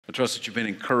I trust that you've been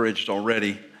encouraged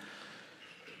already.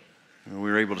 We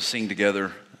were able to sing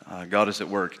together, God is at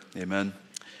work, amen.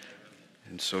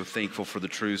 And so thankful for the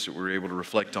truths that we were able to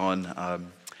reflect on.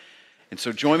 And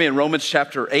so join me in Romans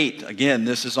chapter 8. Again,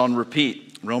 this is on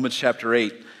repeat. Romans chapter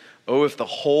 8. Oh, if the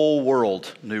whole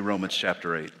world knew Romans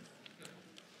chapter 8.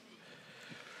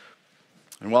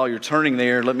 And while you're turning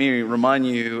there, let me remind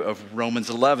you of Romans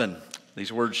 11.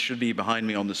 These words should be behind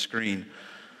me on the screen.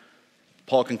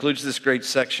 Paul concludes this great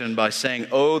section by saying,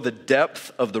 "Oh, the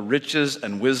depth of the riches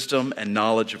and wisdom and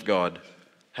knowledge of God.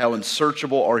 How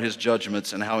unsearchable are his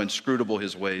judgments and how inscrutable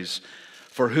his ways.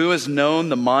 For who has known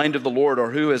the mind of the Lord,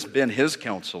 or who has been his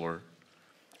counselor?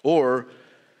 Or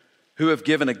who have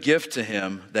given a gift to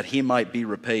him that he might be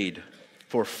repaid?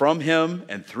 For from him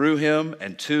and through him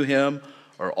and to him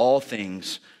are all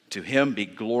things. To him be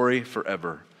glory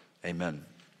forever. Amen."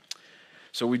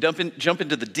 So we jump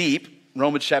into the deep.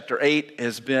 Romans chapter 8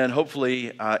 has been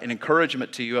hopefully an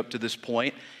encouragement to you up to this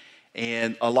point,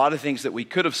 and a lot of things that we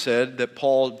could have said that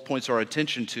Paul points our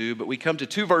attention to, but we come to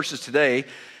two verses today,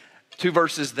 two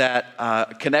verses that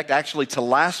connect actually to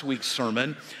last week's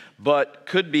sermon, but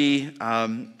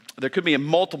there could be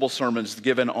multiple sermons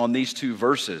given on these two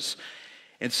verses.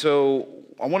 And so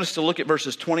I want us to look at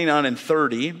verses 29 and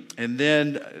 30 and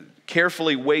then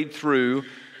carefully wade through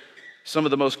some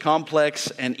of the most complex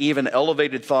and even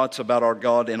elevated thoughts about our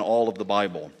God in all of the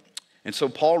Bible. And so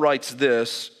Paul writes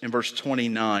this in verse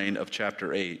 29 of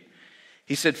chapter 8.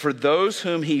 He said, "For those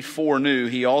whom he foreknew,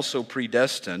 he also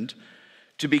predestined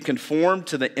to be conformed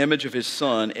to the image of his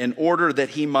Son, in order that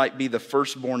he might be the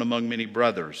firstborn among many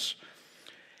brothers.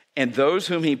 And those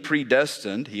whom he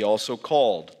predestined, he also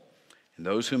called. And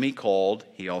those whom he called,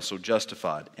 he also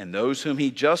justified. And those whom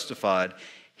he justified,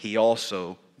 he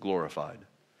also glorified."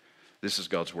 This is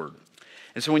God's word.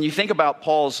 And so when you think about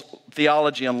Paul's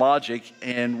theology and logic,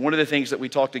 and one of the things that we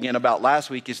talked again about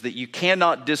last week is that you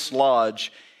cannot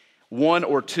dislodge one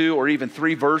or two or even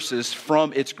three verses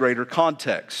from its greater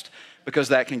context, because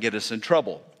that can get us in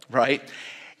trouble, right?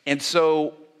 And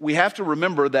so we have to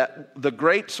remember that the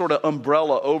great sort of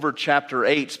umbrella over chapter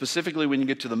 8, specifically when you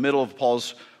get to the middle of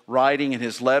Paul's writing in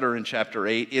his letter in chapter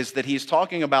 8, is that he's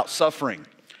talking about suffering.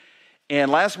 And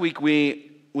last week we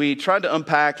tried to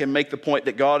unpack and make the point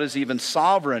that God is even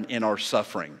sovereign in our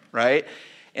suffering, right?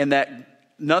 And that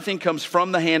nothing comes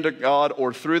from the hand of God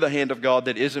or through the hand of God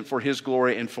that isn't for his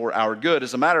glory and for our good.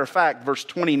 As a matter of fact, verse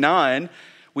 29,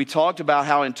 we talked about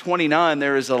how in 29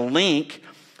 there is a link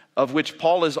of which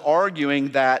Paul is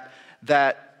arguing that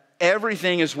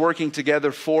everything is working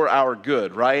together for our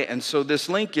good, right? And so this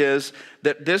link is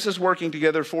that this is working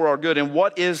together for our good. And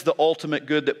what is the ultimate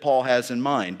good that Paul has in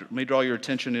mind? Let me draw your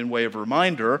attention in way of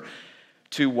reminder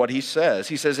to what he says.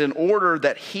 He says, in order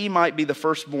that he might be the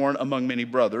firstborn among many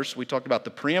brothers. We talked about the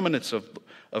preeminence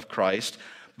of Christ.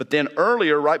 But then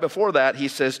earlier, right before that, he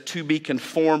says, to be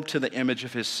conformed to the image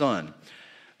of his Son.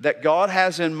 That God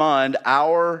has in mind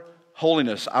our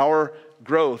holiness, our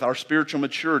growth, our spiritual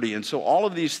maturity. And so all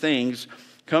of these things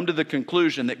come to the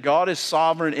conclusion that God is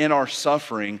sovereign in our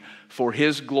suffering for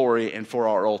his glory and for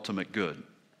our ultimate good.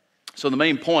 So the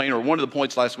main point, or one of the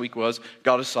points last week, was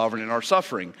God is sovereign in our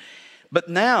suffering. But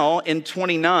now in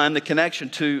 29, the connection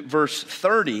to verse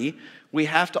 30, we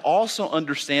have to also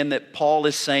understand that Paul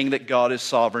is saying that God is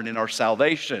sovereign in our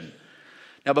salvation.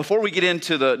 Now, before we get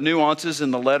into the nuances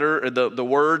in the letter, the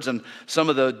words and some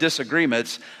of the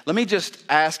disagreements, let me just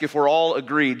ask if we're all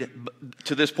agreed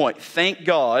to this point. Thank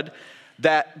God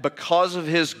that because of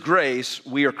his grace,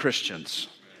 we are Christians.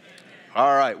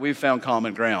 All right, we've found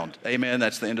common ground. Amen.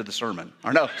 That's the end of the sermon.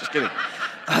 Or no, just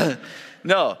kidding.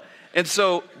 No. And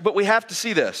so, but we have to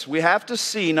see this. We have to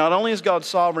see not only is God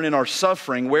sovereign in our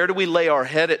suffering, where do we lay our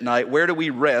head at night? Where do we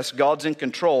rest? God's in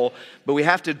control. But we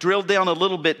have to drill down a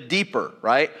little bit deeper,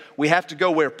 right? We have to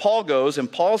go where Paul goes.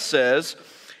 And Paul says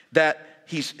that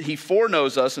he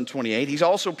foreknows us in 28. He's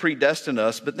also predestined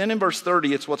us. But then in verse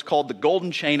 30, it's what's called the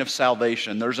golden chain of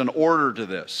salvation. There's an order to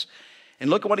this. And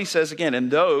look at what he says again. And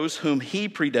those whom he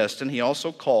predestined, he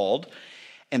also called.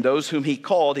 And those whom he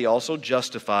called, he also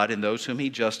justified. And those whom he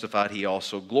justified, he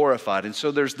also glorified. And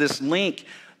so there's this link,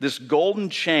 this golden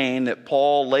chain that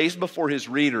Paul lays before his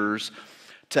readers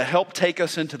to help take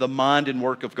us into the mind and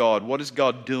work of God. What is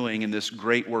God doing in this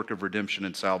great work of redemption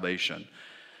and salvation?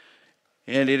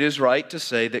 And it is right to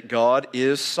say that God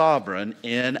is sovereign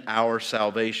in our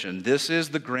salvation. This is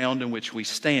the ground in which we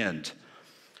stand,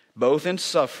 both in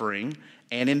suffering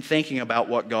and in thinking about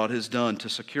what God has done to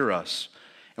secure us.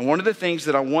 And one of the things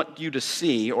that I want you to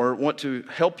see, or want to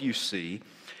help you see,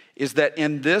 is that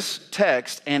in this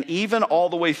text, and even all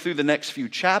the way through the next few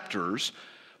chapters,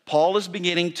 Paul is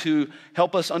beginning to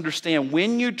help us understand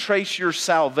when you trace your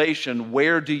salvation,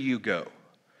 where do you go?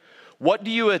 What do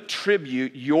you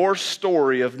attribute your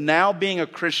story of now being a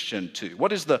Christian to?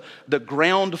 What is the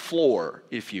ground floor,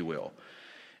 if you will?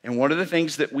 And one of the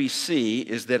things that we see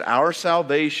is that our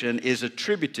salvation is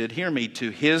attributed, hear me, to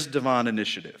His divine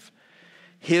initiative.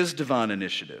 His divine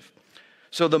initiative.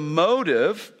 So the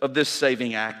motive of this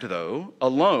saving act, though,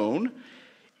 alone,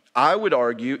 I would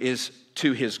argue, is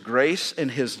to His grace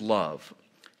and His love.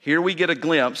 Here we get a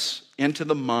glimpse into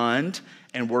the mind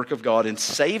and work of God in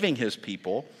saving His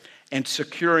people and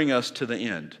securing us to the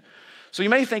end. So you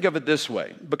may think of it this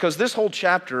way, because this whole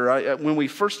chapter, when we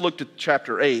first looked at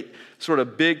chapter 8, sort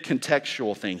of big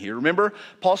contextual thing here. Remember,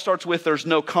 Paul starts with there's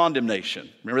no condemnation.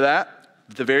 Remember that?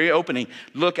 At the very opening,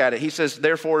 look at it. He says,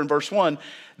 therefore, in verse 1,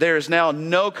 there is now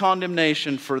no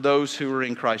condemnation for those who are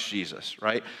in Christ Jesus,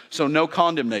 right? So no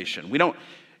condemnation.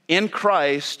 In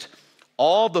Christ,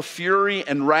 all the fury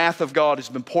and wrath of God has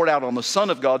been poured out on the Son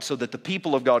of God so that the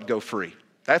people of God go free.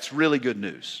 That's really good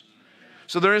news.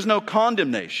 So there is no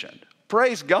condemnation.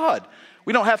 Praise God.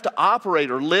 We don't have to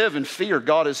operate or live in fear.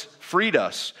 God has freed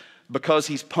us because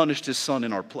He's punished His Son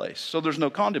in our place. So there's no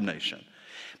condemnation.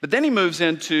 But then he moves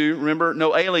into, remember,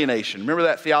 no alienation. Remember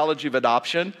that theology of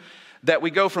adoption? That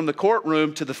we go from the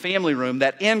courtroom to the family room,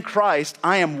 that in Christ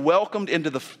I am welcomed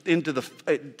to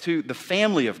the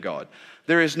family of God.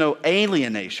 There is no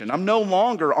alienation. I'm no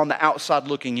longer on the outside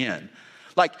looking in.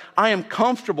 Like, I am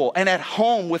comfortable and at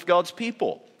home with God's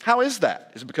people. How is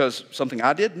that? Is it because something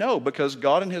I did? No, because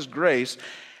God in His grace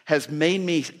has made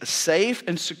me safe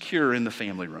and secure in the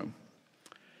family room.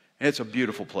 And it's a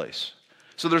beautiful place.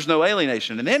 So there's no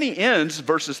alienation. And then he ends,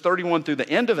 verses 31 through the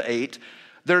end of 8,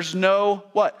 there's no,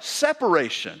 what?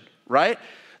 Separation, right?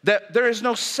 That there is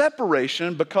no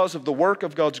separation because of the work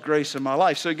of God's grace in my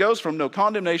life. So he goes from no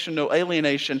condemnation, no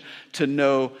alienation, to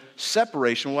no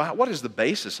separation. Well, what is the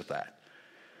basis of that?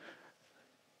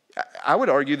 I would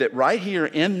argue that right here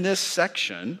in this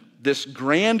section, this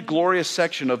grand, glorious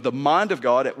section of the mind of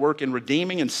God at work in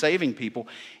redeeming and saving people,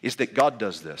 is that God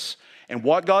does this. And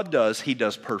what God does, He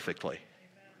does perfectly.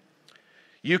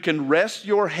 You can rest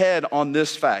your head on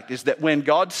this fact, is that when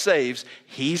God saves,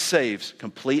 He saves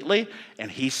completely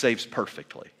and He saves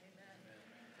perfectly.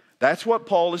 That's what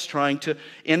Paul is trying to,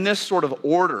 in this sort of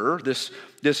order, this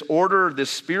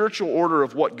spiritual order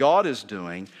of what God is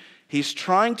doing, he's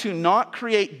trying to not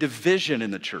create division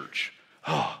in the church.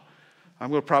 Oh,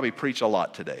 I'm going to probably preach a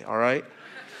lot today, all right?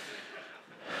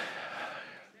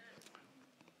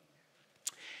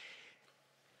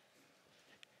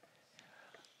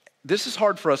 This is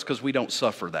hard for us because we don't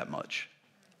suffer that much.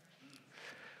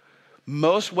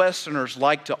 Most Westerners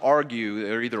like to argue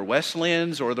they're either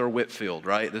Wesleyans or they're Whitfield,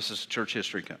 right? This is church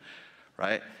history,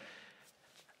 right?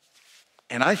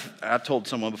 And I told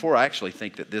someone before, I actually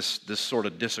think that this sort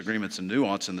of disagreements and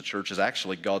nuance in the church is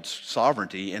actually God's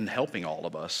sovereignty in helping all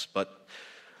of us. But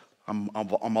I'm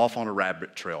off on a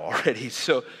rabbit trail already.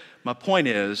 So my point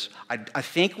is, I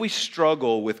think we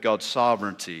struggle with God's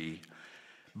sovereignty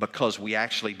because we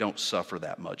actually don't suffer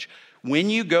that much. When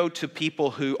you go to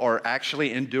people who are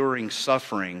actually enduring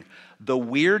suffering, the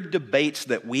weird debates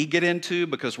that we get into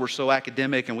because we're so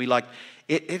academic and we like,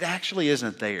 it actually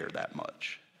isn't there that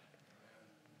much.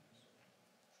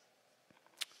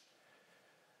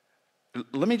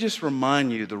 Let me just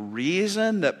remind you, the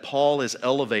reason that Paul is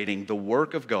elevating the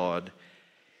work of God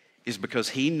is because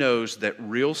he knows that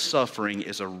real suffering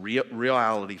is a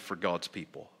reality for God's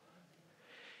people.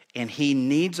 And he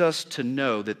needs us to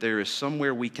know that there is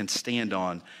somewhere we can stand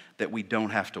on that we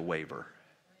don't have to waver.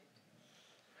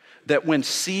 That when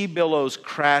sea billows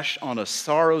crash on a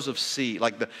sorrows of sea,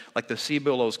 like the sea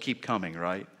billows keep coming,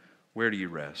 right? Where do you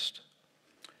rest?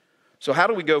 So how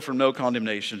do we go from no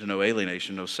condemnation to no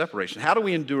alienation, no separation? How do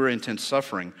we endure intense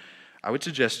suffering? I would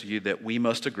suggest to you that we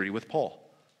must agree with Paul.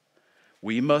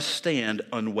 We must stand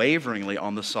unwaveringly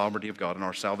on the sovereignty of God in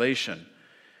our salvation.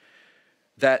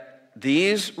 That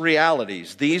these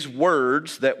realities, these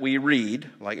words that we read,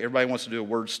 like everybody wants to do a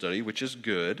word study, which is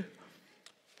good,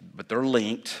 but they're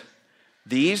linked.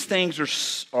 These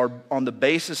things are on the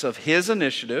basis of His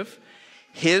initiative,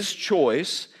 His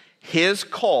choice, His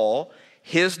call,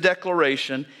 His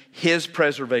declaration, His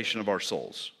preservation of our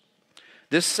souls.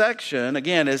 This section,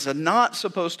 again, is not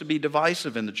supposed to be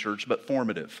divisive in the church, but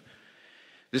formative.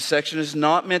 This section is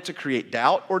not meant to create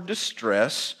doubt or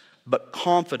distress, but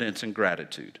confidence and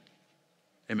gratitude.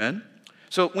 Amen?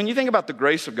 So when you think about the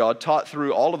grace of God taught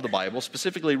through all of the Bible,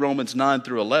 specifically Romans 9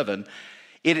 through 11,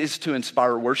 it is to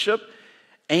inspire worship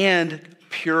and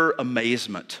pure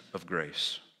amazement of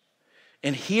grace.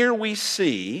 And here we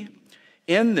see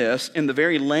in this, in the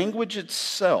very language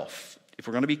itself, if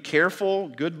we're going to be careful,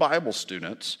 good Bible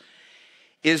students,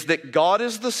 is that God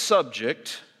is the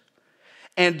subject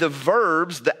and the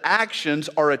verbs, the actions,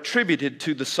 are attributed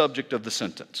to the subject of the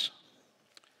sentence.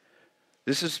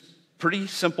 This is pretty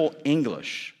simple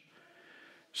English.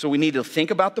 So we need to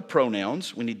think about the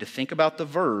pronouns, we need to think about the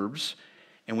verbs,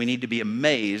 and we need to be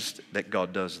amazed that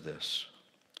God does this.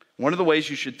 One of the ways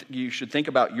you should think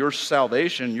about your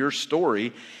salvation, your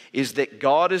story, is that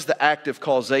God is the active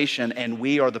causation and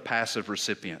we are the passive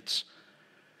recipients.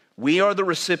 We are the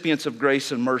recipients of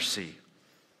grace and mercy.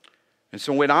 And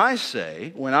so when I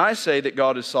say that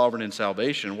God is sovereign in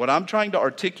salvation, what I'm trying to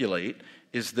articulate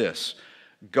is this: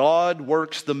 God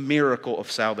works the miracle of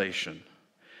salvation.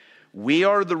 We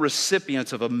are the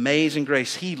recipients of amazing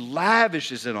grace. He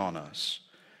lavishes it on us.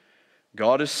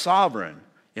 God is sovereign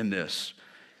in this.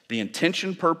 The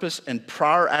intention, purpose, and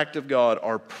prior act of God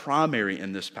are primary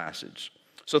in this passage.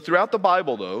 So throughout the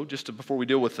Bible, though, before we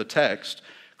deal with the text,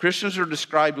 Christians are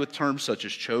described with terms such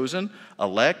as chosen,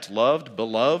 elect, loved,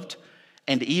 beloved,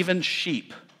 and even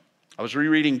sheep. I was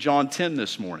rereading John 10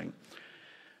 this morning.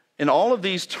 And all of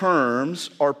these terms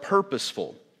are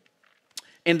purposeful,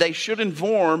 and they should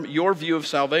inform your view of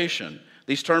salvation.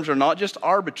 These terms are not just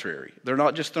arbitrary. They're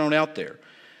not just thrown out there.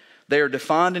 They are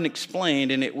defined and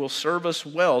explained, and it will serve us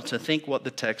well to think what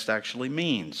the text actually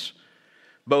means.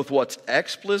 Both what's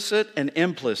explicit and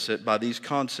implicit by these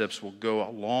concepts will go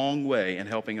a long way in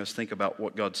helping us think about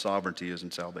what God's sovereignty is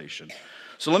in salvation.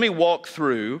 So let me walk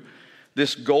through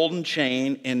this golden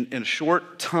chain in a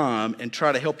short time and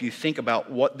try to help you think about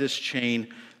what this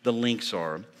chain, the links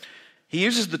are. He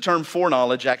uses the term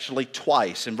foreknowledge actually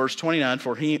twice. In verse 29,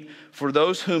 for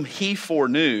those whom he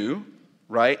foreknew,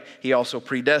 right, he also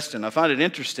predestined. I find it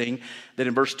interesting that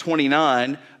in verse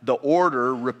 29, the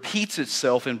order repeats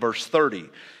itself in verse 30.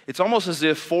 It's almost as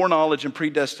if foreknowledge and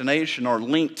predestination are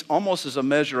linked almost as a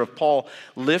measure of Paul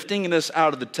lifting this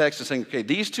out of the text and saying, okay,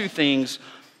 these two things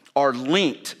are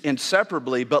linked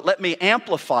inseparably, but let me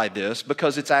amplify this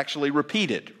because it's actually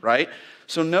repeated, right?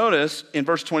 So notice in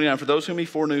verse 29, for those whom he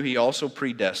foreknew, he also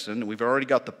predestined. We've already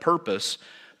got the purpose.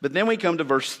 But then we come to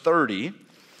verse 30.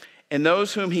 And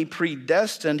those whom he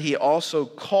predestined, he also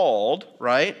called,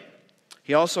 right?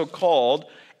 He also called.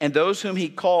 And those whom he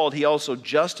called, he also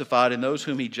justified. And those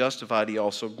whom he justified, he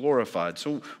also glorified.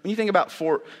 So when you think about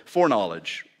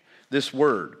foreknowledge, this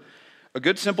word, a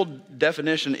good simple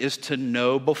definition is to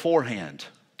know beforehand.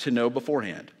 To know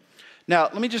beforehand. Now,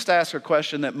 let me just ask a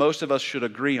question that most of us should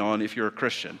agree on if you're a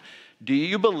Christian. Do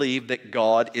you believe that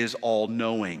God is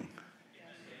all-knowing?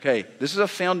 Okay, this is a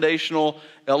foundational,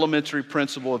 elementary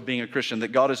principle of being a Christian,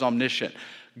 that God is omniscient.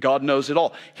 God knows it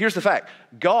all. Here's the fact.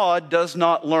 God does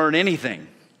not learn anything.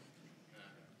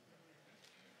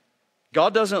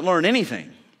 God doesn't learn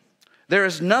anything. There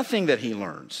is nothing that he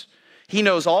learns. He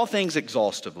knows all things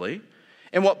exhaustively.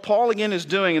 And what Paul, again, is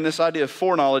doing in this idea of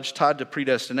foreknowledge tied to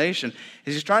predestination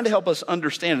is he's trying to help us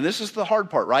understand. And this is the hard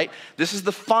part, right? This is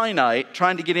the finite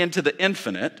trying to get into the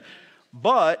infinite,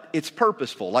 but it's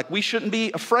purposeful. Like, we shouldn't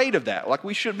be afraid of that. Like,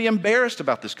 we shouldn't be embarrassed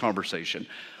about this conversation.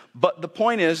 But the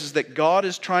point is that God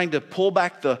is trying to pull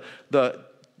back the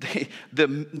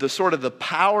sort of the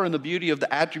power and the beauty of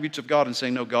the attributes of God and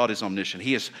saying, no, God is omniscient.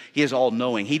 He is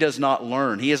all-knowing. He does not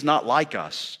learn. He is not like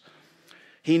us.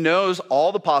 He knows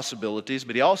all the possibilities,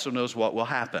 but he also knows what will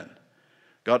happen.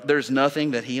 God, there's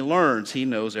nothing that he learns. He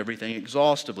knows everything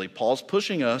exhaustively. Paul's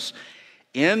pushing us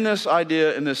in this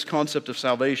idea, in this concept of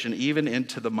salvation, even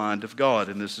into the mind of God,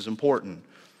 and this is important.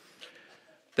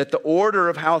 That the order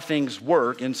of how things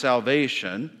work in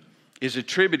salvation is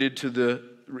attributed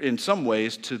in some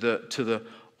ways, to the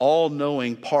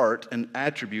all-knowing part and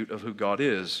attribute of who God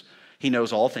is. He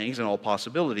knows all things and all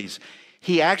possibilities.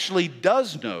 He actually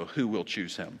does know who will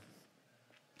choose him.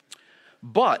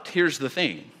 But here's the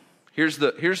thing. Here's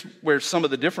where some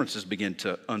of the differences begin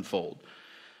to unfold.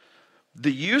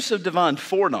 The use of divine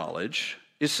foreknowledge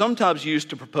is sometimes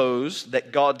used to propose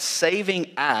that God's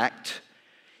saving act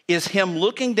is him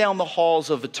looking down the halls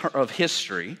of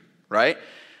history, right?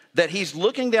 That he's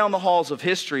looking down the halls of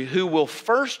history who will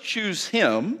first choose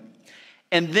him,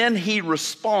 and then he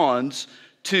responds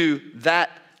to that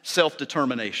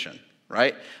self-determination.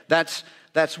 Right? That's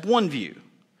one view.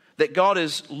 That God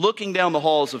is looking down the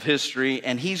halls of history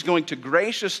and he's going to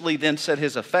graciously then set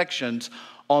his affections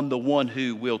on the one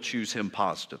who will choose him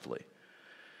positively.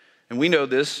 And we know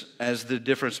this as the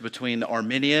difference between the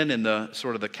Arminian and the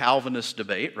sort of the Calvinist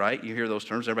debate, right? You hear those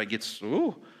terms, everybody gets,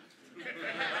 ooh.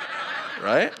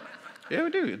 Right? Yeah, we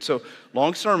do. And so,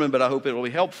 long sermon, but I hope it will be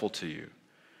helpful to you.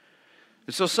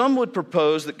 And so some would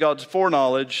propose that God's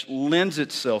foreknowledge lends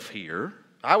itself here.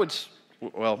 I would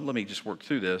well, let me just work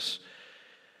through this.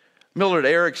 Millard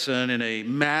Erickson, in a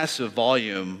massive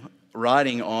volume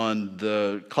writing on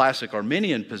the classic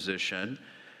Arminian position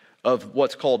of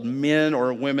what's called men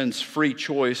or women's free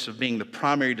choice of being the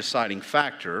primary deciding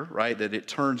factor, right, that it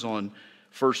turns on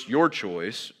first your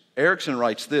choice, Erickson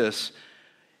writes this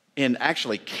in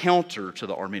actually counter to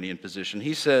the Arminian position.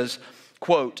 He says,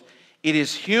 quote, "It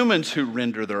is humans who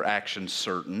render their actions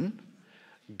certain.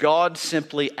 God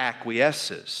simply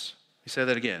acquiesces." He said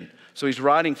that again. So he's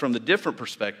writing from the different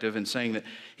perspective and saying that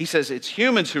he says it's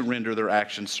humans who render their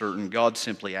actions certain. God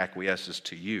simply acquiesces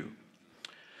to you.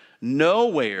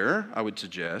 Nowhere, I would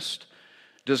suggest,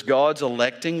 does God's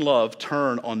electing love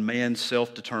turn on man's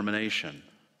self-determination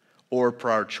or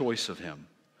prior choice of him.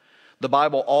 The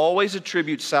Bible always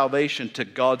attributes salvation to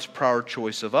God's prior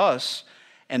choice of us,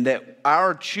 and that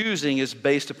our choosing is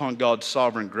based upon God's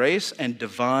sovereign grace and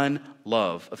divine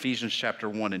love. Ephesians chapter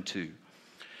 1 and 2.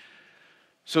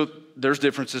 So there's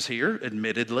differences here,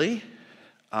 admittedly.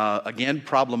 Again,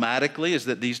 problematically is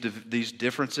that these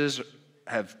differences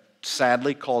have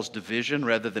sadly caused division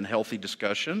rather than healthy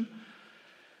discussion.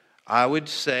 I would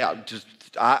say,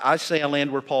 I say I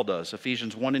land where Paul does,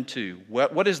 Ephesians 1 and 2.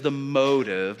 What is the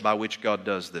motive by which God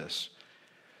does this?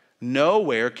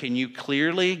 Nowhere can you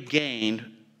clearly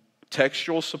gain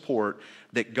textual support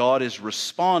that God is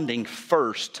responding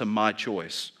first to my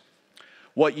choice.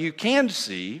 What you can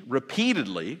see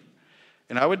repeatedly,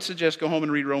 and I would suggest go home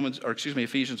and read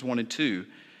Ephesians 1 and 2,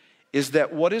 is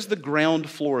that what is the ground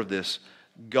floor of this?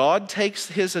 God takes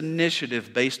his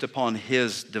initiative based upon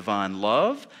his divine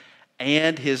love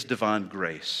and his divine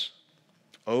grace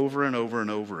over and over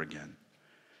and over again.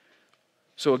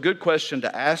 So a good question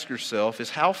to ask yourself is,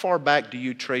 how far back do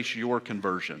you trace your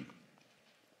conversion?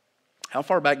 How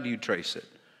far back do you trace it?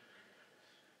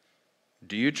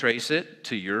 Do you trace it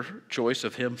to your choice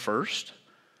of him first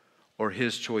or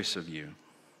his choice of you?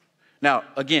 Now,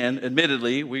 again,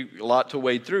 admittedly, a lot to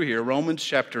wade through here. Romans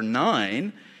chapter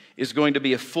 9 is going to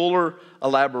be a fuller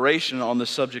elaboration on the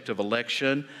subject of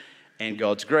election and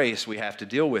God's grace. We have to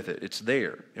deal with it. It's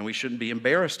there, and we shouldn't be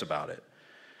embarrassed about it.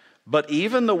 But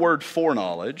even the word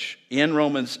foreknowledge in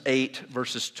Romans 8,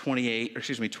 verses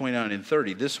 29 and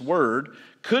 30, this word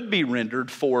could be rendered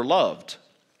foreloved.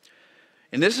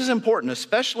 And this is important,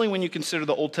 especially when you consider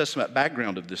the Old Testament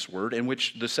background of this word, in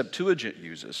which the Septuagint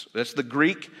uses. That's the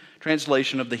Greek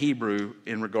translation of the Hebrew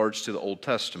in regards to the Old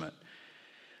Testament.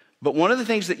 But one of the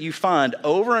things that you find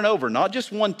over and over, not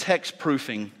just one text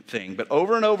proofing thing, but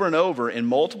over and over and over in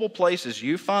multiple places,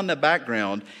 you find the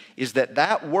background is that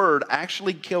that word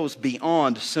actually goes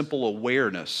beyond simple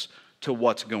awareness to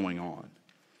what's going on.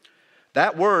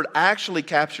 That word actually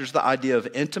captures the idea of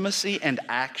intimacy and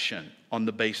action on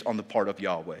the part of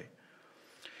Yahweh.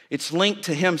 It's linked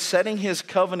to him setting his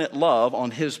covenant love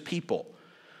on his people.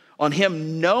 On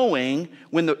him knowing,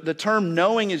 when the term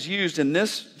knowing is used in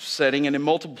this setting and in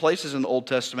multiple places in the Old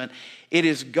Testament, it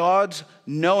is God's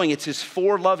knowing, it's his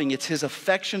foreloving, it's his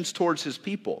affections towards his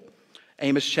people.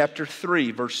 Amos chapter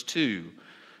 3, verse 2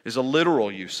 is a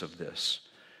literal use of this.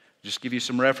 Just give you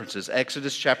some references.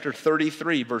 Exodus chapter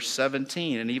 33, verse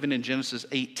 17, and even in Genesis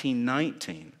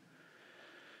 18:19.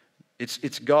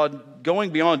 It's God going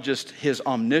beyond just his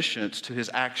omniscience to his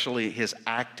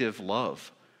active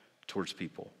love towards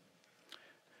people.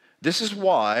 This is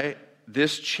why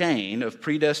this chain of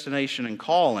predestination and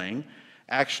calling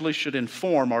actually should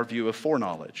inform our view of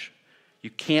foreknowledge. You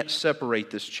can't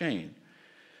separate this chain.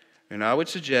 And I would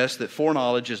suggest that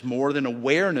foreknowledge is more than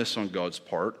awareness on God's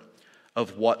part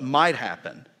of what might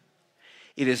happen.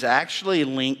 It is actually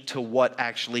linked to what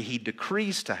actually he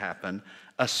decrees to happen,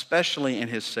 especially in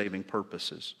his saving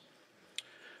purposes.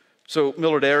 So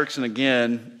Millard Erickson,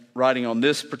 again, writing on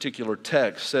this particular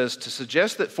text, says to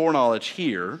suggest that foreknowledge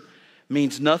here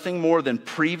means nothing more than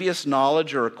previous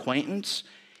knowledge or acquaintance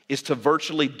is to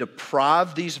virtually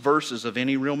deprive these verses of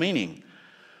any real meaning.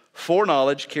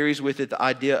 Foreknowledge carries with it the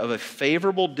idea of a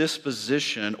favorable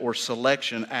disposition or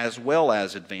selection as well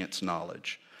as advanced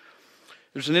knowledge.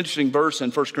 There's an interesting verse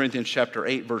in 1 Corinthians chapter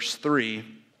 8, verse 3,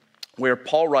 where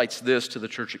Paul writes this to the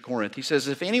church at Corinth. He says,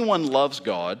 if anyone loves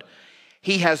God,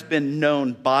 he has been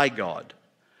known by God.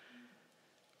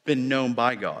 Been known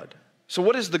by God. So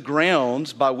what is the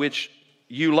grounds by which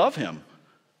you love him?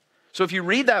 So if you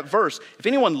read that verse, if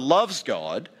anyone loves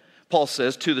God, Paul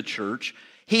says to the church,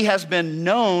 he has been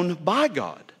known by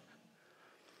God.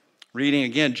 Reading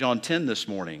again John 10 this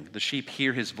morning, the sheep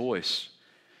hear his voice.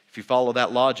 If you follow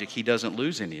that logic, he doesn't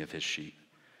lose any of his sheep.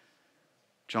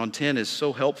 John 10 is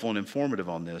so helpful and informative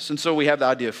on this. And so we have the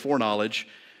idea of foreknowledge,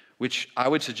 which I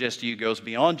would suggest to you goes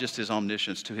beyond just his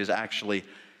omniscience to his actually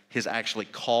his actually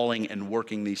calling and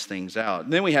working these things out.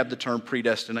 And then we have the term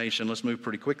predestination. Let's move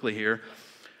pretty quickly here.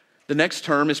 The next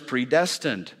term is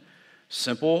predestined.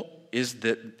 Simple is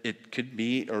that it could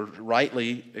be, or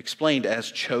rightly explained as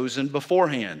chosen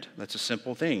beforehand. That's a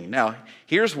simple thing. Now,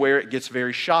 here's where it gets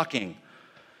very shocking.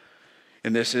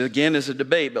 And this, again, is a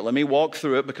debate, but let me walk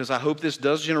through it because I hope this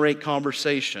does generate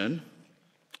conversation.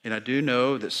 And I do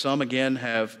know that some, again,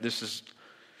 this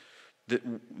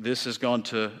has gone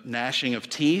to gnashing of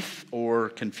teeth or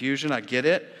confusion. I get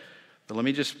it. But let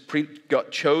me just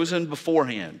got chosen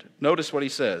beforehand. Notice what he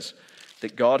says,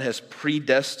 that God has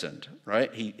predestined,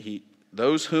 right?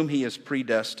 Those whom he has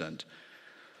predestined.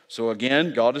 So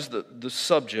again, God is the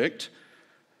subject.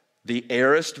 The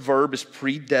aorist verb is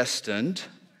predestined.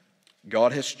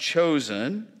 God has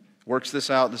chosen. Works this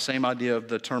out, the same idea of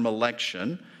the term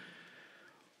election.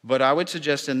 But I would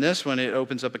suggest in this one, it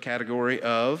opens up a category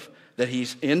of that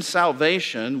he's in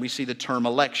salvation. We see the term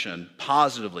election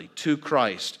positively to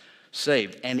Christ,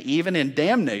 saved. And even in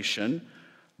damnation,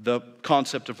 the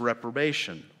concept of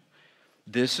reprobation.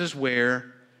 This is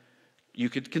where you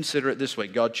could consider it this way.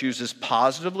 God chooses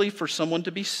positively for someone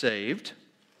to be saved.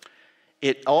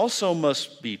 It also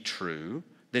must be true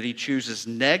that he chooses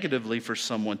negatively for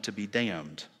someone to be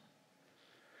damned.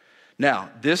 Now,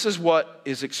 this is what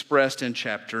is expressed in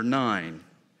chapter 9,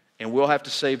 and we'll have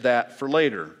to save that for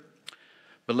later.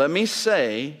 But let me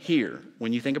say here,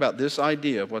 when you think about this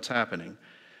idea of what's happening,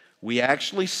 we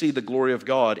actually see the glory of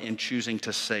God in choosing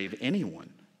to save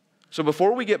anyone. So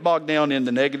before we get bogged down in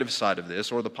the negative side of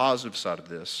this or the positive side of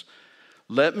this,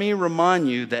 let me remind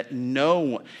you that no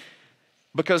one,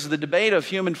 because the debate of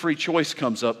human free choice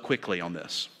comes up quickly on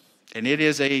this, and it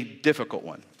is a difficult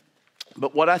one.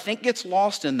 But what I think gets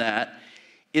lost in that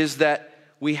is that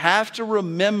we have to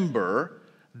remember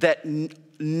that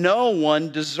no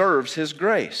one deserves his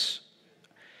grace.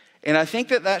 And I think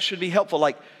that should be helpful.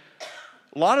 Like,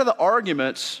 a lot of the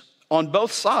arguments on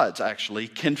both sides actually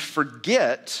can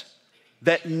forget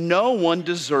that no one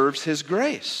deserves his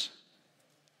grace.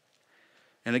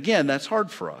 And again, that's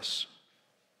hard for us.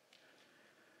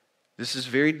 This is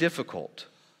very difficult.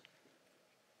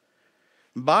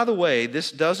 By the way, this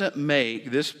doesn't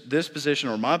make, this position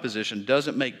or my position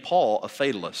doesn't make Paul a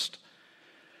fatalist.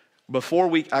 Before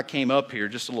I came up here,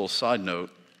 just a little side note,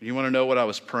 you want to know what I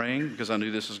was praying? Because I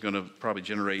knew this was going to probably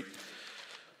generate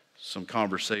some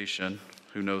conversation.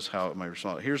 Who knows how it might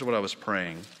respond. Here's what I was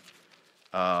praying.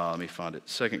 Let me find it.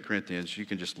 2 Corinthians, you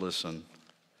can just listen.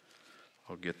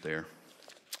 I'll get there.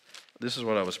 This is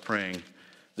what I was praying.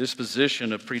 This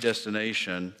position of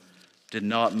predestination did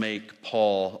not make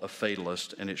Paul a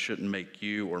fatalist, and it shouldn't make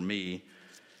you or me.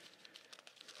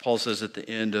 Paul says at the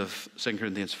end of 2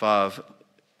 Corinthians 5,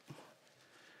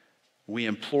 we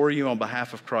implore you on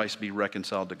behalf of Christ, be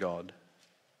reconciled to God.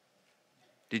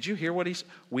 Did you hear what he said?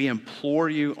 We implore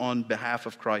you on behalf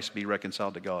of Christ, be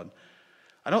reconciled to God.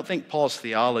 I don't think Paul's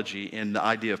theology in the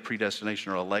idea of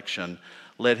predestination or election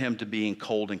led him to being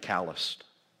cold and calloused.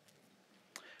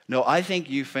 No, I think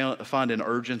you find an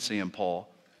urgency in Paul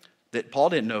that Paul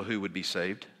didn't know who would be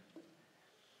saved,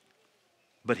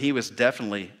 but he was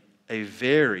definitely a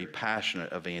very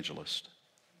passionate evangelist.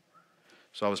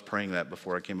 So I was praying that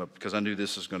before I came up because I knew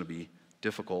this was going to be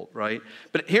difficult, right?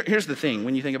 But here's the thing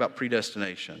when you think about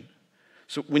predestination.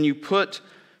 So when you put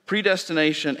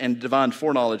predestination and divine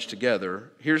foreknowledge together,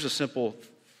 here's a simple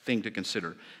thing to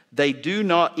consider. They do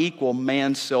not equal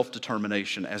man's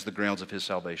self-determination as the grounds of his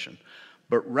salvation,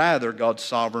 but rather God's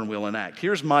sovereign will and act.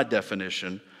 Here's my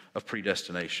definition of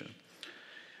predestination.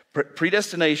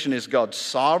 Predestination is God's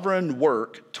sovereign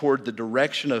work toward the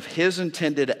direction of his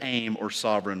intended aim or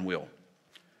sovereign will.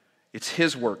 It's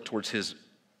his work towards his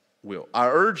will. I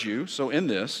urge you, so in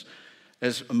this,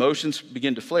 as emotions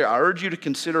begin to flare, I urge you to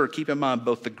consider or keep in mind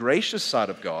both the gracious side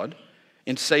of God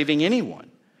in saving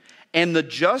anyone and the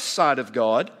just side of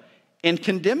God in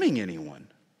condemning anyone.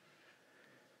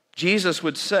 Jesus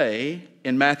would say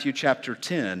in Matthew chapter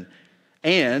 10,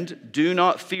 and do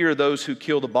not fear those who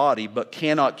kill the body but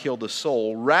cannot kill the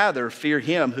soul. Rather, fear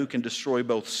him who can destroy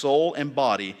both soul and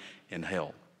body in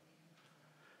hell.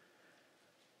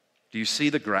 Do you see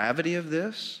the gravity of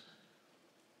this?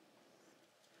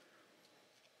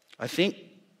 I think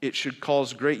it should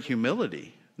cause great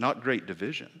humility, not great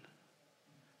division.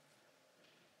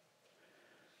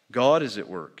 God is at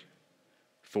work.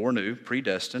 Foreknew,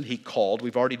 predestined, he called.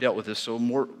 We've already dealt with this, so a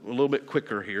little bit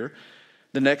quicker here.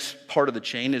 The next part of the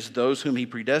chain is those whom he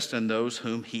predestined, those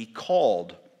whom he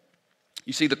called.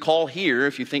 You see, the call here,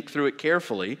 if you think through it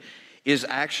carefully, is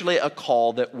actually a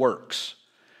call that works.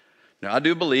 Now, I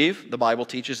do believe the Bible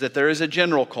teaches that there is a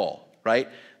general call, right?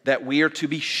 That we are to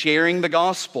be sharing the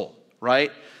gospel,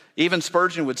 right? Even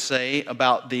Spurgeon would say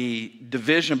about the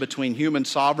division between human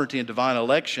sovereignty and divine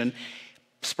election,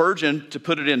 Spurgeon, to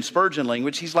put it in Spurgeon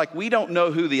language, he's like, we don't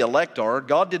know who the elect are.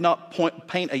 God did not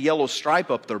paint a yellow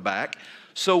stripe up their back,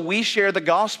 so we share the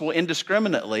gospel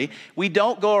indiscriminately. We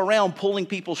don't go around pulling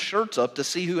people's shirts up to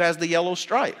see who has the yellow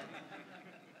stripe.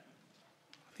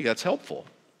 I think that's helpful.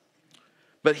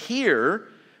 But here,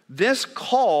 this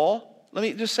call, let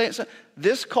me just say it,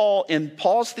 this call in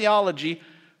Paul's theology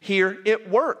here, it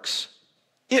works.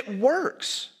 It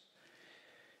works.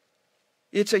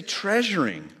 It's a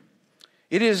treasuring.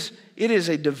 It is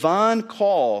a divine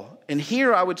call. And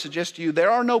here I would suggest to you,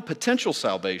 there are no potential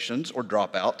salvations or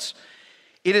dropouts.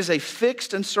 It is a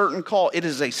fixed and certain call. It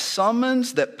is a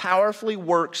summons that powerfully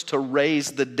works to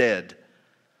raise the dead.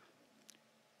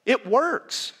 It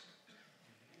works.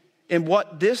 And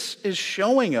what this is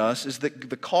showing us is that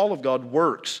the call of God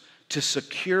works to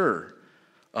secure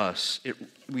us.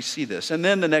 We see this. And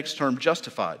then the next term,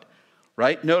 justified,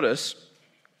 right? Notice,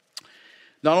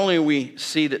 not only do we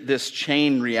see that this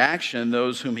chain reaction,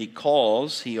 those whom he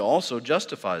calls, he also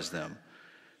justifies them.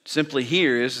 Simply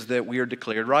here is that we are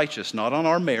declared righteous, not on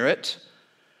our merit.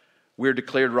 We are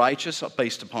declared righteous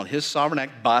based upon his sovereign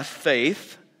act by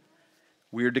faith.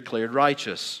 We are declared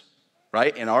righteous,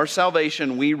 right? In our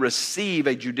salvation, we receive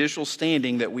a judicial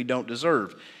standing that we don't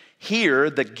deserve. Here,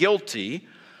 the guilty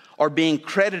are being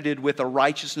credited with a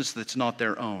righteousness that's not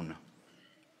their own.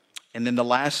 And then the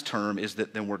last term is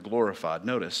that then we're glorified.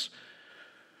 Notice.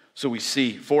 So we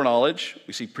see foreknowledge,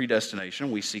 we see predestination,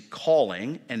 we see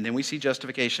calling, and then we see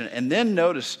justification. And then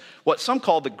notice what some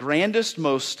call the grandest,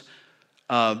 most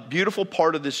beautiful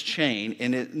part of this chain.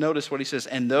 And notice what he says,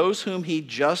 and those whom he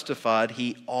justified,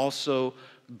 he also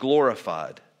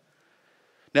glorified.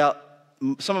 Now,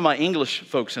 some of my English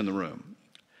folks in the room,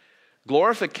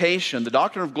 glorification, the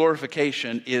doctrine of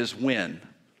glorification is when?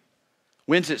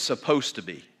 When's it supposed to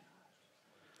be?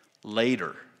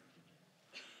 Later.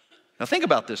 Now think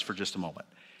about this for just a moment.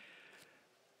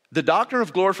 The doctrine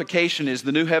of glorification is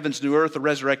the new heavens, new earth, the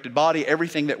resurrected body,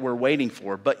 everything that we're waiting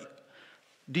for. But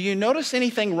do you notice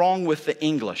anything wrong with the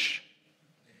English?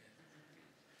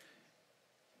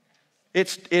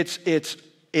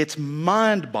 It's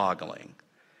mind-boggling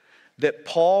that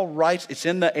Paul writes, it's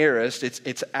in the aorist,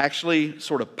 it's actually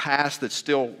sort of past that's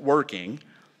still working,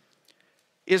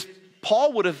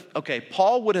 Paul would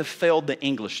have failed the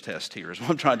English test here, is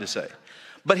what I'm trying to say.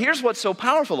 But here's what's so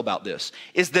powerful about this,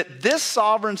 is that this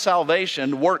sovereign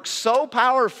salvation works so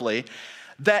powerfully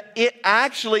that it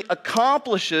actually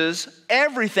accomplishes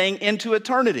everything into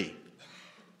eternity.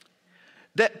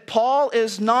 That Paul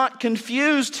is not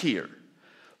confused here.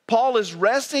 Paul is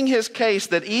resting his case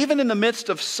that even in the midst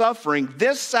of suffering,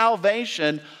 this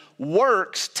salvation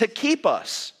works to keep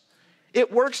us.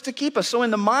 It works to keep us. So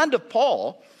in the mind of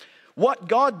Paul, what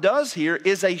God does here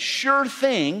is a sure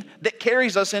thing that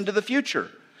carries us into the future.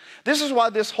 This is why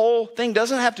this whole thing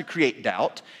doesn't have to create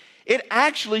doubt. It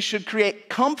actually should create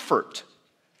comfort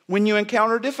when you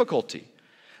encounter difficulty.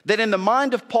 That in the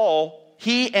mind of Paul,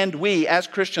 he and we as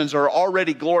Christians are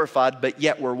already glorified, but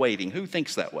yet we're waiting. Who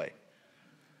thinks that way?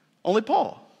 Only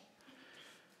Paul.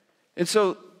 And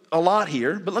so a lot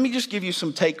here, but let me just give you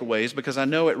some takeaways because I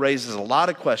know it raises a lot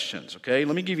of questions, okay?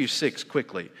 Let me give you 6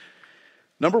 quickly.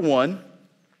 Number 1,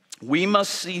 we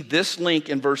must see this link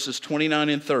in verses 29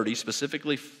 and 30,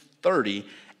 specifically 30,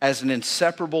 as an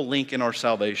inseparable link in our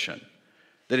salvation,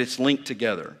 that it's linked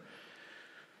together.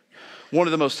 One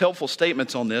of the most helpful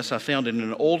statements on this I found in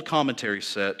an old commentary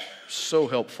set, so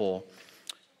helpful.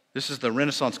 This is the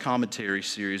Renaissance Commentary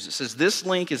series. It says, this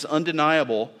link is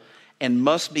undeniable and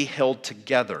must be held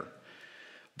together.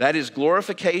 That is,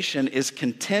 glorification is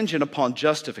contingent upon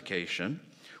justification,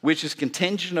 which is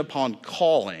contingent upon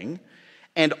calling,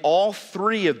 and all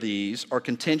 3 of these are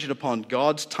contingent upon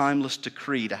God's timeless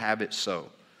decree to have it so.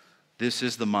 This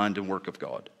is the mind and work of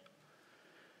God.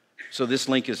 So this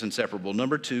link is inseparable.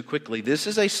 Number 2, quickly,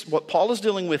 what Paul is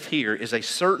dealing with here is a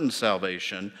certain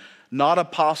salvation, not a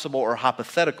possible or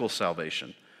hypothetical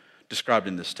salvation described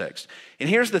in this text. And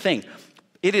here's the thing.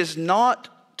 It is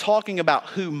not talking about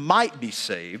who might be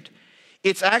saved.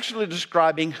 It's actually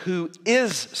describing who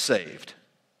is saved.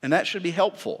 And that should be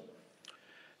helpful.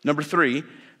 Number 3,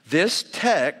 this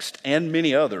text and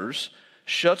many others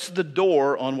shuts the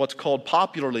door on what's called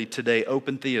popularly today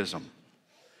open theism.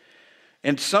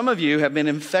 And some of you have been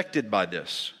infected by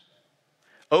this.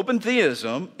 Open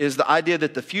theism is the idea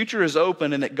that the future is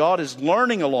open and that God is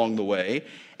learning along the way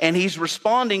and he's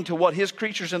responding to what his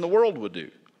creatures in the world would do.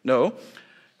 No,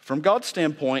 from God's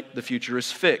standpoint, the future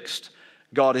is fixed.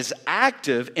 God is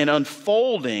active in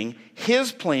unfolding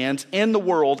his plans in the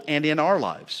world and in our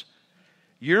lives.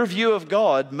 Your view of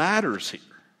God matters here.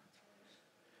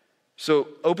 So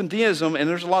open theism, and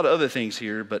there's a lot of other things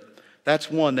here, but that's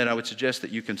one that I would suggest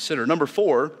that you consider. Number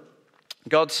 4,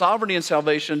 God's sovereignty and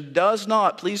salvation does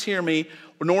not, please hear me,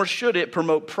 nor should it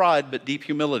promote pride, but deep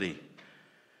humility.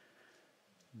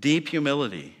 Deep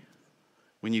humility.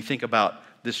 When you think about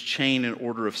this chain and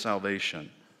order of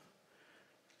salvation.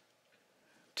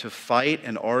 To fight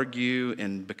and argue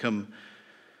and become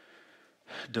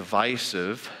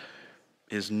divisive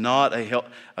is not a help.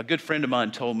 A good friend of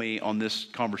mine told me on this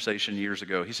conversation years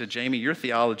ago, he said, Jamie, your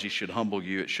theology should humble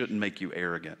you. It shouldn't make you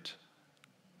arrogant.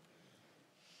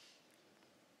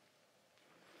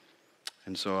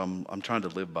 And so I'm trying to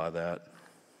live by that.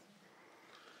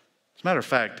 As a matter of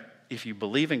fact, if you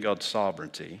believe in God's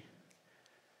sovereignty,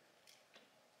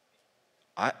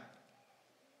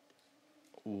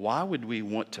 why would we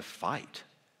want to fight?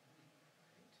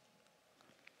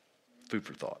 Food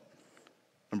for thought.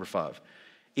 Number 5.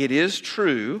 It is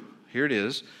true, here it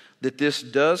is, that this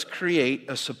does create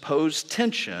a supposed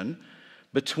tension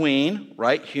between,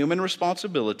 right, human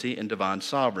responsibility and divine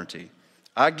sovereignty.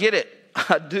 I get it.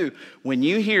 I do. When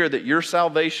you hear that your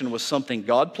salvation was something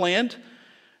God planned,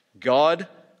 God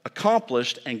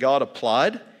accomplished, and God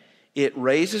applied, it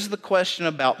raises the question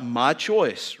about my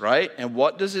choice, right? And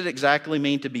what does it exactly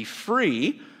mean to be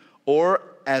free? Or,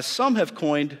 as some have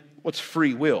coined, what's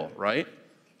free will, right?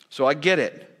 So I get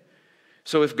it.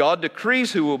 So if God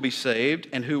decrees who will be saved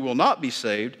and who will not be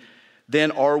saved,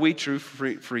 then are we true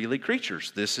freely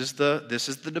creatures? This is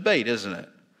the debate, isn't it?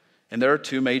 And there are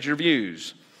two major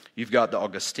views. You've got the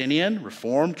Augustinian,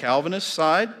 Reformed, Calvinist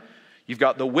side. You've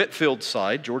got the Whitefield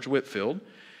side, George Whitefield.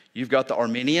 You've got the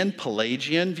Arminian,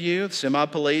 Pelagian view,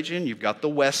 semi-Pelagian. You've got the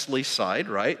Wesley side,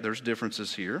 right? There's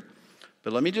differences here.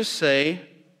 But let me just say,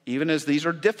 even as these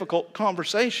are difficult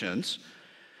conversations,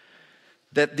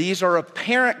 that these are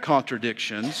apparent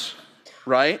contradictions,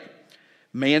 right?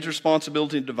 Man's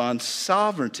responsibility and divine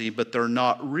sovereignty, but they're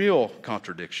not real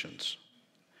contradictions.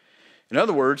 In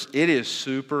other words, it is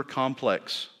super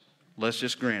complex. Let's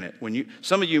just grant it.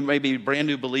 Some of you may be brand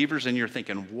new believers and you're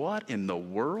thinking, what in the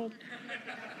world?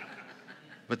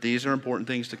 But these are important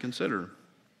things to consider.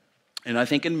 And I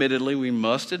think admittedly, we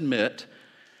must admit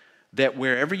that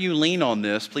wherever you lean on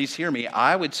this, please hear me,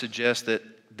 I would suggest that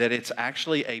it's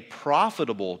actually a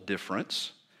profitable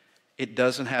difference. It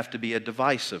doesn't have to be a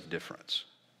divisive difference.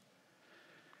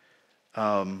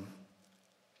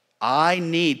 I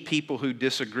need people who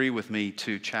disagree with me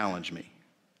to challenge me.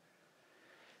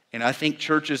 And I think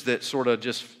churches that sort of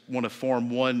just want to form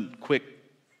one quick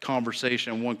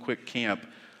conversation, one quick camp,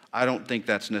 I don't think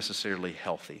that's necessarily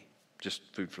healthy. Just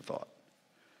food for thought.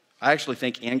 I actually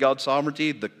think in God's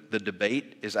sovereignty, the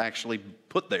debate is actually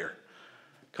put there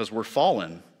because we're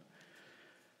fallen.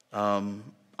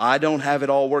 I don't have it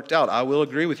all worked out. I will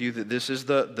agree with you that this is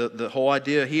the whole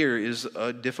idea here is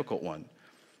a difficult one.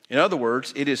 In other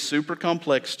words, it is super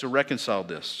complex to reconcile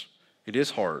this. It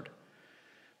is hard.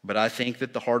 But I think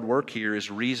that the hard work here is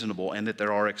reasonable and that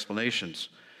there are explanations.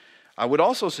 I would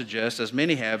also suggest, as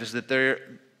many have, is that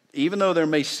even though there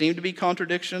may seem to be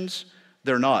contradictions,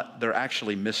 they're not. They're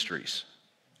actually mysteries.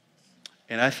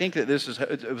 And I think that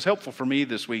it was helpful for me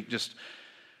this week, just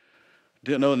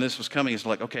didn't know when this was coming. It's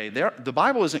like, okay, the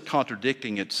Bible isn't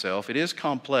contradicting itself. It is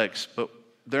complex, but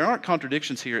there aren't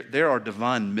contradictions here. There are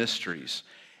divine mysteries.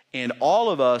 And all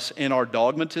of us in our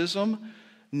dogmatism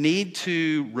need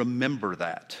to remember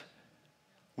that.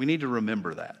 We need to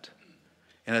remember that.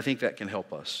 And I think that can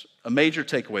help us. A major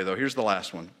takeaway, though, here's the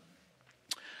last one.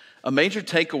 A major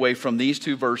takeaway from these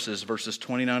two verses, verses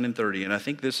 29 and 30, and I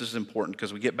think this is important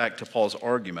because we get back to Paul's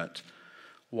argument.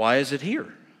 Why is it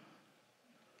here?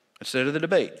 Instead of the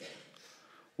debate.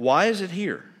 Why is it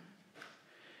here?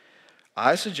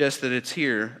 I suggest that it's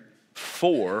here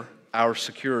for our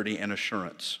security and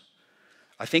assurance.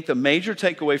 I think the major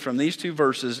takeaway from these two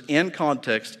verses in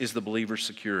context is the believer's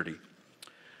security.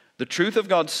 The truth of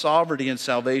God's sovereignty and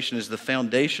salvation is the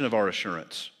foundation of our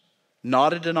assurance,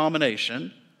 not a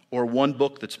denomination or one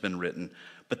book that's been written,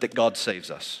 but that God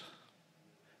saves us.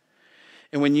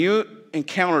 And when you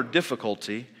encounter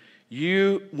difficulty,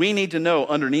 we need to know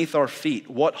underneath our feet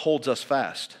what holds us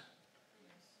fast.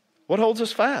 What holds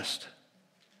us fast?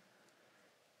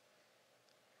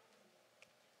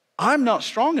 I'm not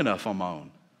strong enough on my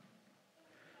own.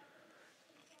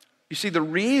 You see, the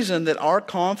reason that our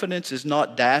confidence is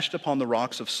not dashed upon the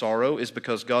rocks of sorrow is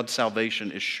because God's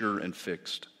salvation is sure and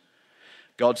fixed.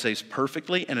 God saves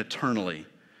perfectly and eternally,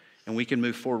 and we can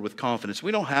move forward with confidence.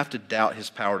 We don't have to doubt His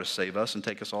power to save us and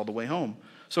take us all the way home.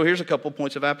 So here's a couple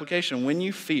points of application. When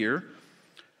you fear,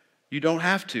 you don't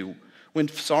have to. When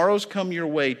sorrows come your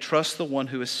way, trust the one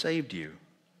who has saved you.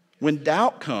 When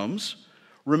doubt comes,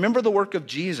 remember the work of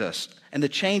Jesus and the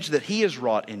change that he has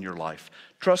wrought in your life.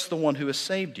 Trust the one who has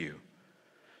saved you.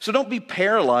 So don't be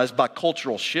paralyzed by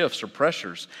cultural shifts or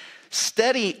pressures.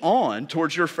 Steady on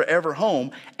towards your forever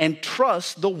home and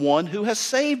trust the one who has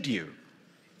saved you.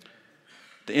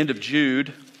 At the end of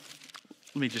Jude,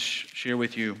 let me just share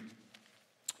with you,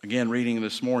 again, reading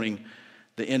this morning,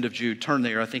 the end of Jude. Turn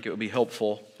there. I think it would be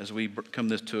helpful as we come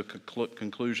to a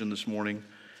conclusion this morning.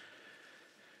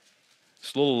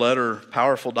 This little letter,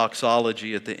 powerful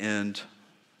doxology at the end.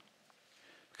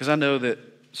 Because I know that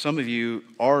some of you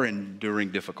are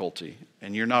enduring difficulty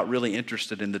and you're not really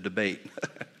interested in the debate,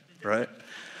 right?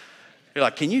 You're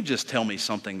like, can you just tell me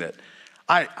something that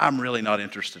I'm really not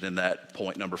interested in that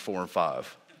point number 4 and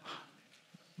 5.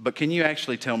 But can you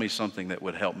actually tell me something that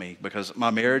would help me? Because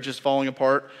my marriage is falling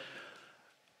apart.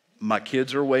 My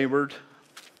kids are wayward.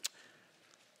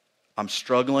 I'm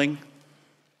struggling.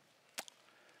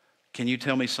 Can you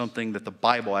tell me something that the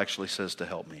Bible actually says to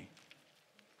help me?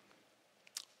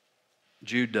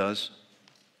 Jude does.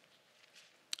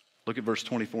 Look at verse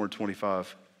 24 and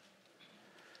 25.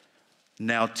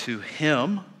 Now to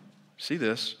him, see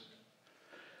this,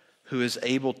 who is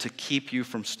able to keep you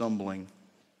from stumbling.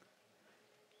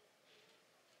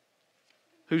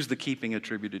 Who's the keeping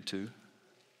attributed to?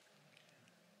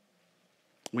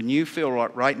 When you feel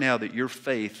right now that your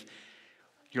faith,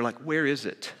 you're like, where is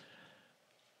it?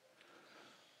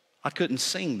 I couldn't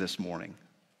sing this morning.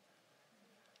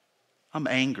 I'm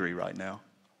angry right now.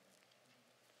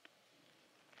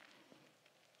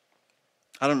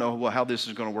 I don't know how this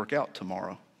is going to work out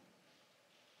tomorrow.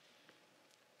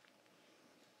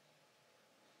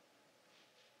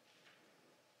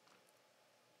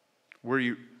 Where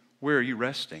are you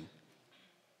resting?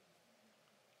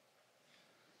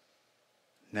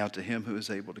 Now to him who is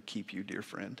able to keep you, dear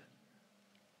friend.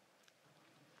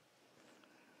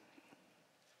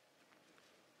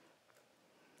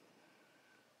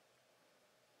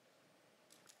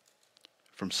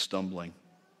 From stumbling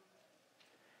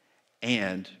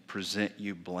and present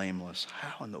you blameless.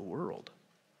 How in the world?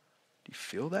 Do you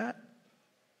feel that?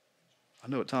 I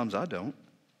know at times I don't.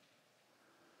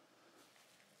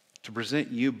 To present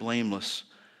you blameless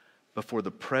before the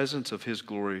presence of his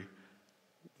glory.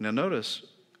 Now notice,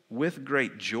 with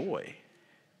great joy.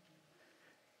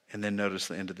 And then notice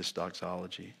the end of this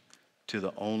doxology. To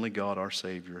the only God our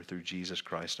Savior through Jesus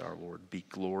Christ our Lord be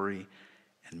glory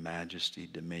and majesty,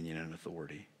 dominion and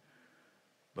authority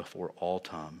before all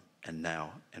time and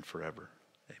now and forever.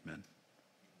 Amen.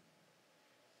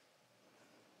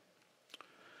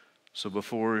 So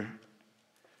before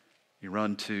you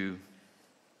run to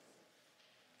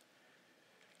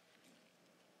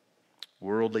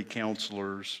worldly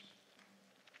counselors,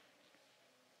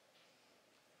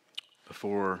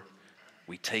 before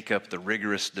we take up the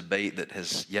rigorous debate that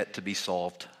has yet to be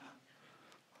solved,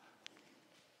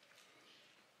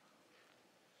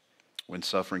 when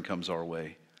suffering comes our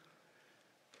way,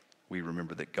 we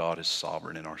remember that God is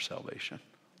sovereign in our salvation.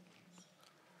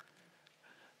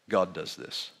 God does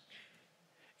this.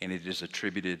 And it is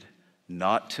attributed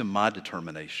not to my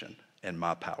determination and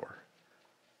my power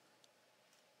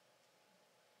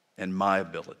and my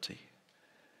ability.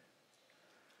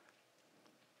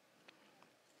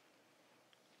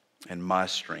 And my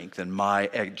strength and my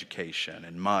education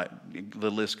and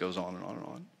the list goes on and on and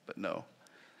on. But no,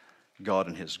 God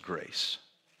in his grace.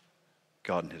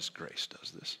 God in his grace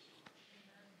does this.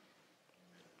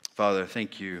 Father,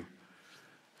 thank you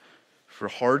for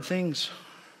hard things.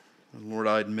 And Lord,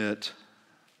 I admit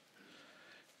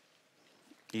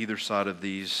either side of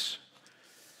these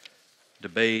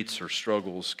debates or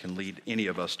struggles can lead any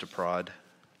of us to pride.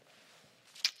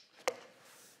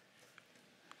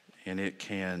 And it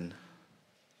can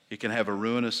have a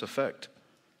ruinous effect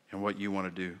in what you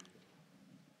want to do.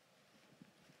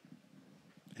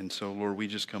 And so, Lord, we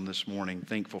just come this morning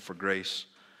thankful for grace,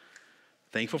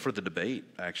 thankful for the debate,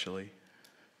 actually.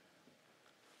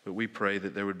 But we pray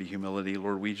that there would be humility.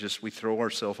 Lord, we throw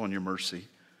ourselves on your mercy.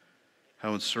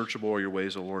 How unsearchable are your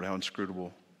ways, O Lord, how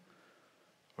inscrutable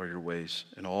are your ways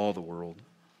in all the world.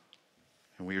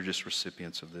 And we are just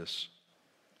recipients of this.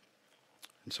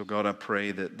 And so, God, I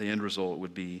pray that the end result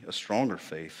would be a stronger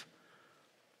faith.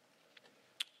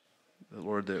 That,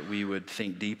 Lord, that we would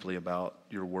think deeply about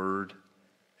your word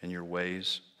and your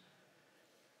ways.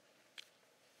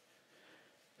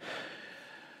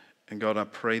 And God, I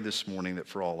pray this morning that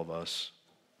for all of us,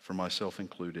 for myself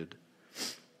included,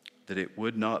 that it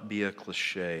would not be a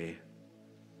cliche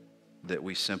that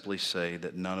we simply say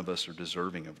that none of us are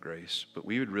deserving of grace, but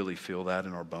we would really feel that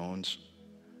in our bones.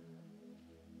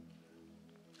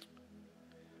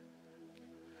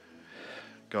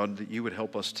 God, that you would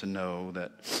help us to know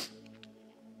that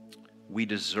we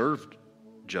deserve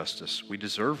justice. We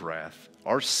deserve wrath.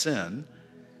 Our sin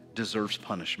deserves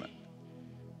punishment.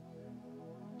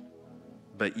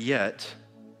 But yet,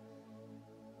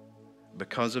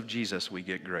 because of Jesus, we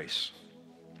get grace.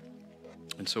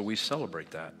 And so we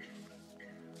celebrate that.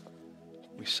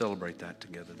 We celebrate that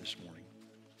together this morning.